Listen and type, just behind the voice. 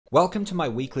Welcome to my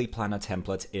weekly planner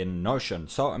template in Notion.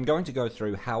 So I'm going to go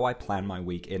through how I plan my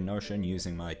week in Notion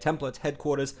using my template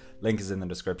headquarters. Link is in the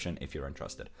description if you're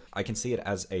interested. I can see it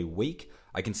as a week.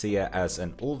 I can see it as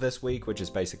an all this week, which is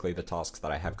basically the tasks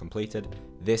that I have completed.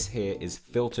 This here is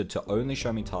filtered to only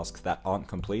show me tasks that aren't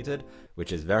completed,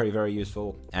 which is very, very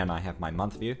useful. And I have my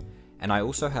month view. And I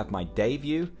also have my day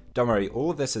view. Don't worry,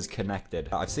 all of this is connected.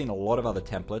 I've seen a lot of other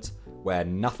templates where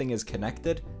nothing is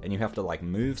connected and you have to like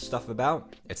move stuff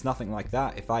about. It's nothing like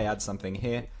that. If I add something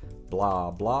here,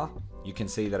 blah, blah, you can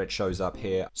see that it shows up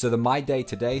here. So the My Day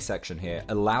Today section here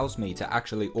allows me to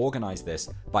actually organize this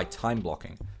by time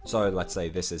blocking. So let's say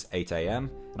this is 8 a.m.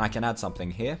 and I can add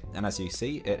something here. And as you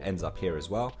see, it ends up here as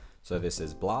well. So this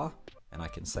is blah. And I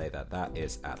can say that that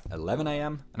is at 11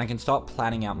 a.m. and I can start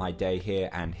planning out my day here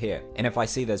and here. And if I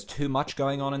see there's too much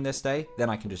going on in this day, then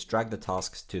I can just drag the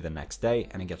tasks to the next day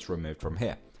and it gets removed from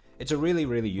here. It's a really,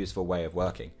 really useful way of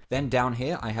working. Then down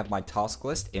here, I have my task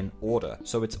list in order.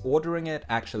 So it's ordering it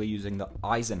actually using the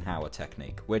Eisenhower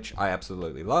technique, which I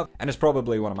absolutely love and is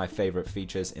probably one of my favorite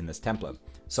features in this template.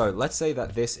 So let's say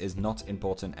that this is not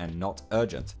important and not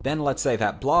urgent. Then let's say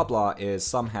that blah blah is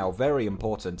somehow very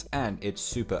important and it's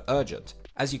super urgent.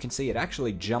 As you can see, it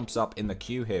actually jumps up in the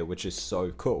queue here, which is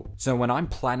so cool. So when I'm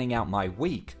planning out my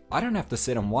week, I don't have to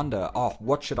sit and wonder, oh,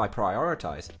 what should I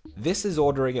prioritize? This is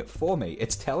ordering it for me.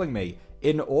 It's telling me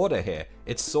in order here.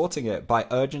 It's sorting it by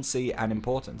urgency and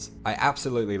importance. I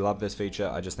absolutely love this feature.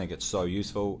 I just think it's so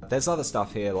useful. There's other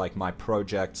stuff here like my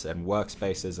projects and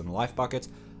workspaces and life buckets.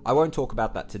 I won't talk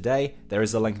about that today. There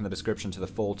is a link in the description to the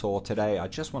full tour today. I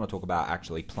just want to talk about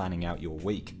actually planning out your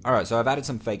week. All right, so I've added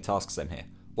some fake tasks in here.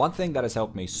 One thing that has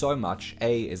helped me so much,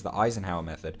 is the Eisenhower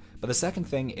method, but the second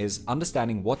thing is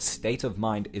understanding what state of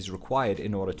mind is required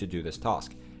in order to do this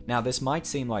task. Now, this might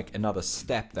seem like another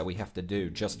step that we have to do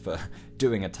just for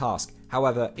doing a task.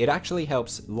 However, it actually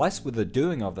helps less with the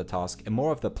doing of the task and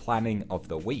more of the planning of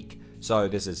the week. So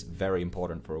this is very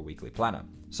important for a weekly planner.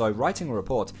 So writing a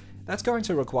report, that's going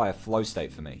to require flow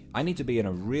state for me. I need to be in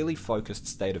a really focused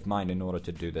state of mind in order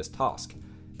to do this task.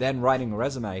 Then writing a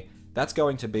resume, that's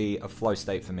going to be a flow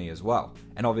state for me as well.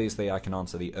 And obviously I can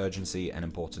answer the urgency and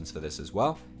importance for this as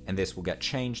well, and this will get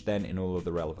changed then in all of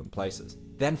the relevant places.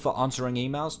 Then for answering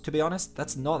emails, to be honest,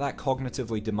 that's not that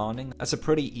cognitively demanding. That's a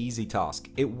pretty easy task.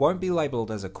 It won't be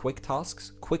labeled as a quick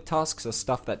tasks. Quick tasks are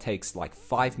stuff that takes like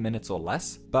 5 minutes or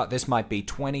less, but this might be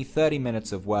 20, 30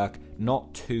 minutes of work,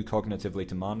 not too cognitively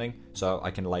demanding, so I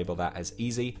can label that as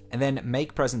easy. And then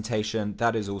make presentation,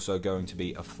 that is also going to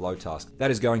be a flow task.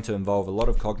 That is going to involve a lot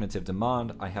of cognitive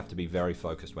demand. I have to be very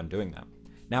focused when doing that.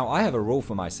 Now, I have a rule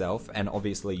for myself, and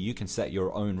obviously you can set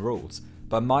your own rules,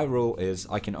 but my rule is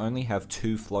I can only have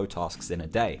 2 flow tasks in a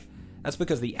day. That's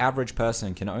because the average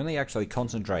person can only actually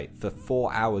concentrate for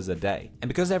 4 hours a day. And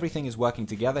because everything is working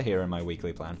together here in my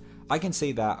weekly plan, I can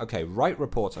see that, okay, write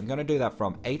reports, I'm going to do that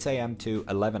from 8 a.m. to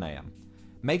 11 a.m.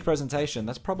 Make presentation,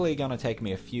 that's probably going to take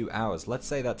me a few hours. Let's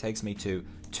say that takes me to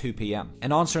 2 p.m.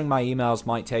 And answering my emails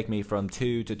might take me from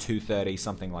 2 to 2:30,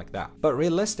 something like that. But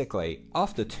realistically,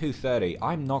 after 2:30,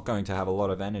 I'm not going to have a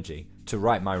lot of energy to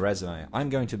write my resume.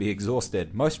 I'm going to be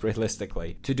exhausted, most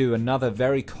realistically, to do another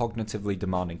very cognitively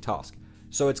demanding task.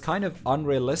 So it's kind of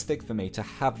unrealistic for me to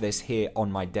have this here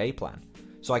on my day plan.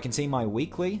 So I can see my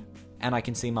weekly, and I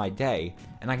can see my day,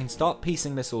 and I can start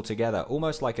piecing this all together,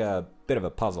 almost like a bit of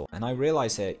a puzzle. And I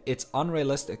realize here, it's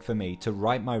unrealistic for me to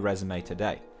write my resume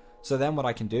today. So then what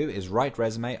I can do is write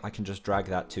resume, I can just drag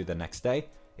that to the next day,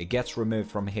 it gets removed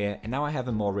from here, and now I have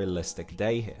a more realistic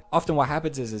day here. Often what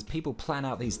happens is people plan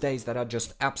out these days that are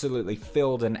just absolutely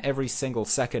filled and every single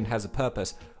second has a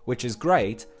purpose, which is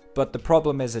great, but the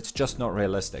problem is it's just not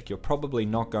realistic. You're probably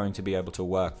not going to be able to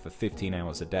work for 15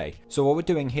 hours a day. So what we're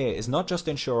doing here is not just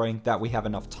ensuring that we have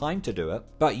enough time to do it,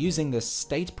 but using this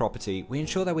state property, we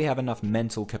ensure that we have enough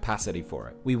mental capacity for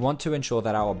it. We want to ensure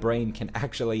that our brain can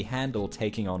actually handle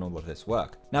taking on all of this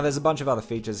work. Now there's a bunch of other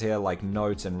features here like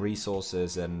notes and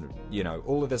resources and, you know,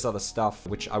 all of this other stuff,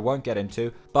 which I won't get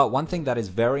into. But one thing that is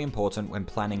very important when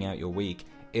planning out your week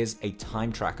is a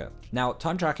time tracker. Now,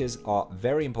 time trackers are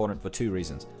very important for 2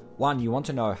 reasons. One, you want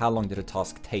to know how long did a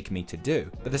task take me to do,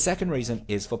 but the second reason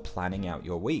is for planning out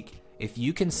your week. If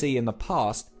you can see in the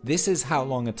past, this is how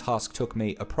long a task took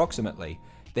me approximately,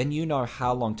 then you know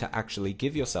how long to actually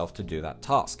give yourself to do that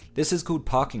task. This is called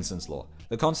Parkinson's law.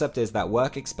 The concept is that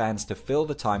work expands to fill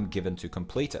the time given to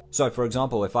complete it. So for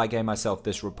example, if I gave myself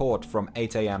this report from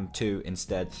 8 a.m. to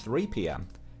instead 3 p.m.,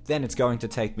 then it's going to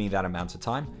take me that amount of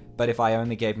time. But if I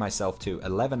only gave myself to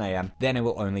 11 AM, then it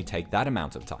will only take that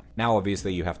amount of time. Now,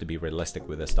 obviously, you have to be realistic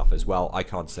with this stuff as well. I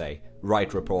can't say,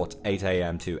 write report 8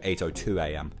 AM to 8:02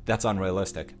 AM. That's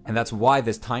unrealistic. And that's why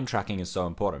this time tracking is so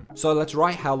important. So let's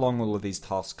write how long all of these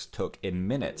tasks took in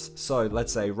minutes. So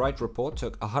let's say write report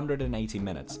took 180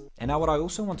 minutes. And now what I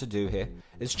also want to do here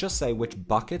is just say which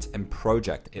bucket and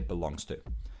project it belongs to.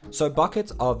 So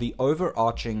buckets are the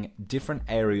overarching different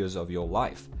areas of your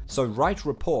life. So write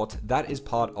report, that is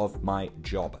part of my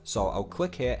job. So I'll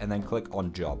click here and then click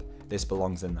on job. This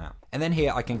belongs in that. And then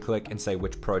here I can click and say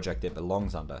which project it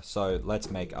belongs under. So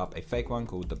let's make up a fake one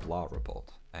called the blah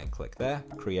report. And click there,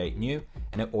 create new,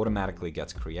 and it automatically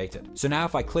gets created. So now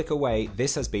if I click away,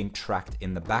 this has been tracked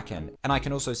in the backend. And I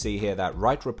can also see here that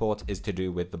write report is to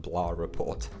do with the blah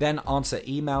report. Then answer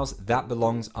emails, that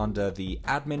belongs under the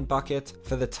admin bucket.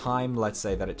 For the time, let's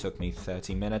say that it took me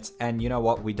 30 minutes. And you know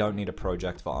what? We don't need a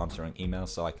project for answering emails,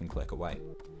 so I can click away.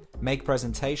 Make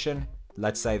presentation.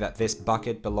 Let's say that this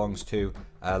bucket belongs to,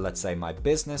 let's say my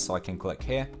business, so I can click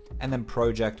here. And then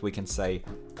project, we can say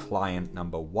client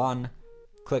number 1.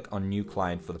 Click on new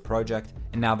client for the project,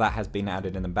 and now that has been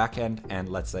added in the backend, and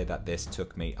let's say that this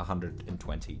took me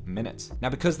 120 minutes. Now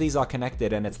because these are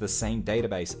connected and it's the same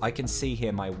database, I can see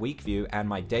here my week view and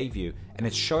my day view, and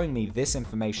it's showing me this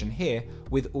information here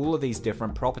with all of these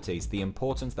different properties: the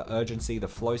importance, the urgency, the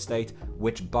flow state,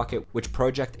 which bucket, which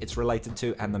project it's related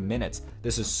to, and the minutes.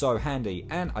 This is so handy,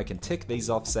 and I can tick these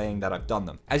off saying that I've done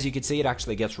them. As you can see, it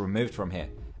actually gets removed from here.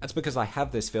 That's because I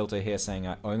have this filter here saying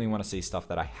I only want to see stuff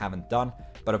that I haven't done.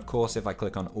 But of course, if I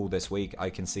click on all this week, I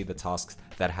can see the tasks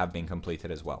that have been completed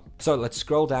as well. So let's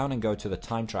scroll down and go to the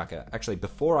time tracker. Actually,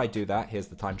 before I do that, here's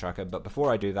the time tracker. But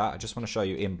before I do that, I just want to show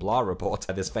you in blah report,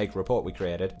 this fake report we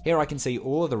created. Here I can see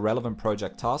all of the relevant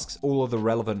project tasks, all of the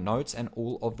relevant notes, and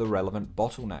all of the relevant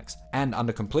bottlenecks. And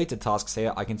under completed tasks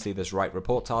here, I can see this write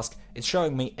report task. It's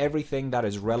showing me everything that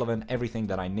is relevant, everything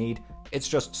that I need. It's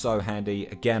just so handy.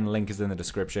 Again, link is in the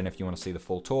description if you want to see the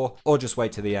full tour, or just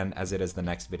wait to the end as it is the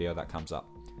next video that comes up.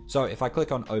 So if I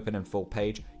click on open and full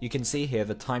page, you can see here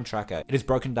the time tracker. It is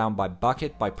broken down by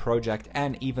bucket, by project,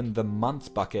 and even the months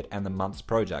bucket and the months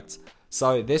projects.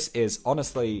 So this is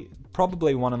honestly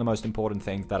probably one of the most important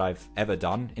things that I've ever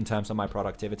done in terms of my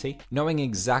productivity. Knowing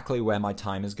exactly where my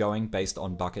time is going based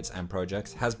on buckets and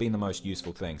projects has been the most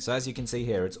useful thing. So as you can see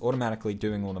here, it's automatically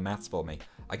doing all the maths for me.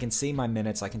 I can see my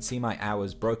minutes, I can see my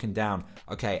hours broken down.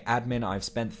 Okay, admin, I've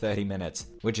spent 30 minutes,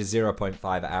 which is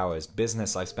 0.5 hours.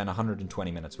 Business, I've spent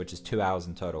 120 minutes, which is 2 hours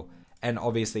in total. And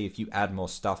obviously if you add more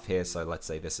stuff here, so let's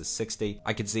say this is 60,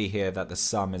 I can see here that the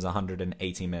sum is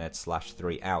 180 minutes /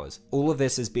 3 hours. All of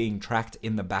this is being tracked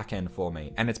in the back end for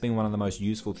me, and it's been one of the most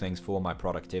useful things for my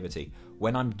productivity.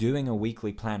 When I'm doing a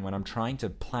weekly plan, when I'm trying to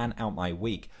plan out my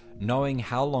week, knowing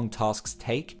how long tasks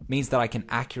take means that I can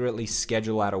accurately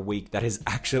schedule out a week that is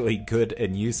actually good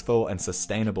and useful and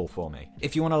sustainable for me.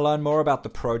 If you want to learn more about the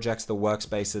projects, the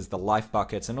workspaces, the life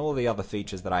buckets, and all the other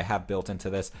features that I have built into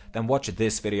this, then watch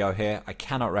this video here. I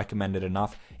cannot recommend it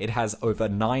enough. It has over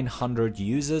 900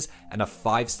 users and a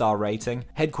 5-star rating.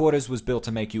 Headquarters was built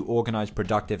to make you organized,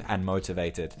 productive, and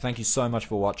motivated. Thank you so much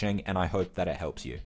for watching, and I hope that it helps you.